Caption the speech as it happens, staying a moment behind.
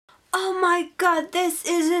my god, this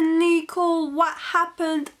isn't Nicole. What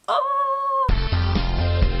happened? Oh!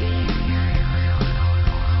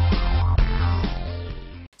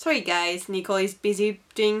 Sorry guys, Nicole is busy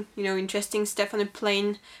doing, interesting stuff on a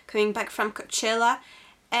plane coming back from Coachella,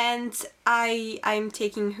 and I'm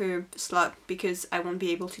taking her slot because I won't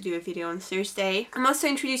be able to do a video on Thursday. I'm also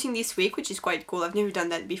introducing this week, which is quite cool. I've never done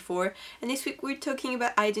that before, and this week we're talking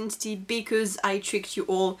about identity because I tricked you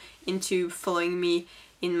all into following me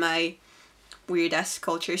in my weird ass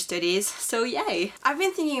culture studies. So yay! I've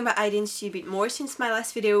been thinking about identity a bit more since my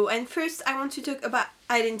last video, and first I want to talk about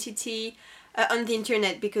identity on the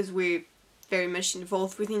internet because we're very much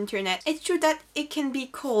involved with the internet. It's true that it can be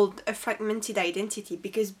called a fragmented identity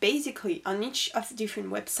because basically on each of the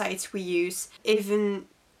different websites we use, even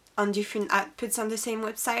on different outputs on the same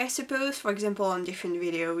website, I suppose, for example on different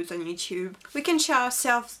videos on YouTube, we can show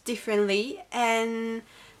ourselves differently and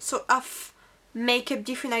sort of make up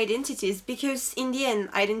different identities, because in the end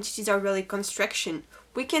identities are really construction.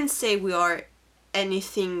 We can say we are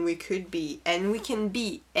anything we could be, and we can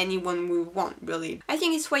be anyone we want, really. I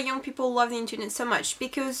think it's why young people love the internet so much,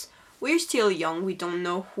 because we're still young, we don't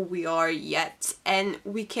know who we are yet, and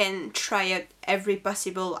we can try out every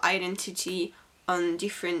possible identity on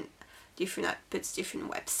different outputs, different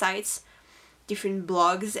websites, different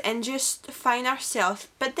blogs, and just find ourselves.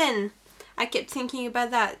 But then I kept thinking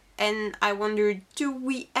about that and I wondered, do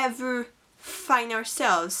we ever find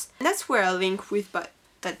ourselves? And that's where I link with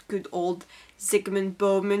that good old Zygmunt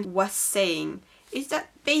Bauman was saying, is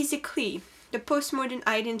that basically the postmodern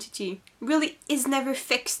identity really is never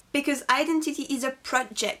fixed, because identity is a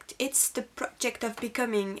project. It's the project of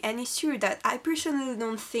becoming, and it's true that I personally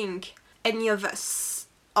don't think any of us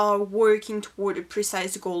are working toward a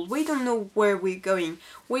precise goal. We don't know where we're going.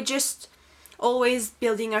 We're just always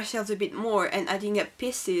building ourselves a bit more and adding up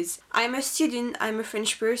pieces. I'm a student, I'm a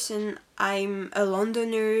French person, I'm a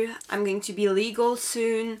Londoner, I'm going to be legal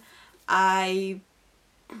soon, I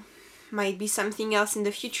might be something else in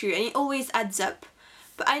the future, and it always adds up,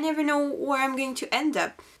 but I never know where I'm going to end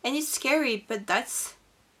up. And it's scary, but that's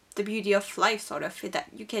the beauty of life, sort of, that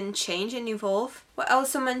you can change and evolve. Well, I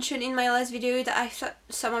also mentioned in my last video that I thought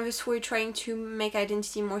some of us were trying to make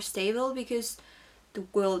identity more stable because the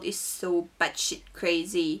world is so batshit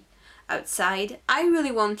crazy outside. I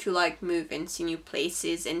really want to move and see new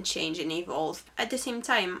places and change and evolve. At the same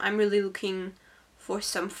time, I'm really looking for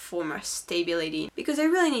some form of stability, because I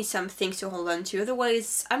really need some things to hold on to,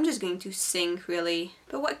 otherwise I'm just going to sink, really.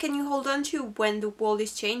 But what can you hold on to when the world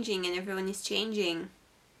is changing and everyone is changing?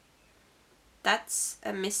 That's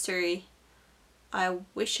a mystery I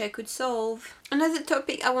wish I could solve. Another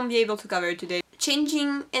topic I won't be able to cover today: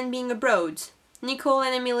 changing and being abroad. Nicole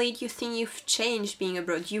and Emily, do you think you've changed being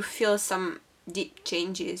abroad? Do you feel some deep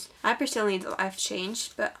changes? I personally know I've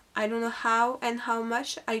changed, but I don't know how and how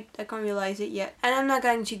much. I can't realize it yet. And I'm not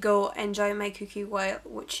going to go enjoy my cookie while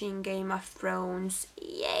watching Game of Thrones.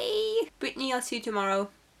 Yay! Brittany, I'll see you tomorrow.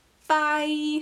 Bye!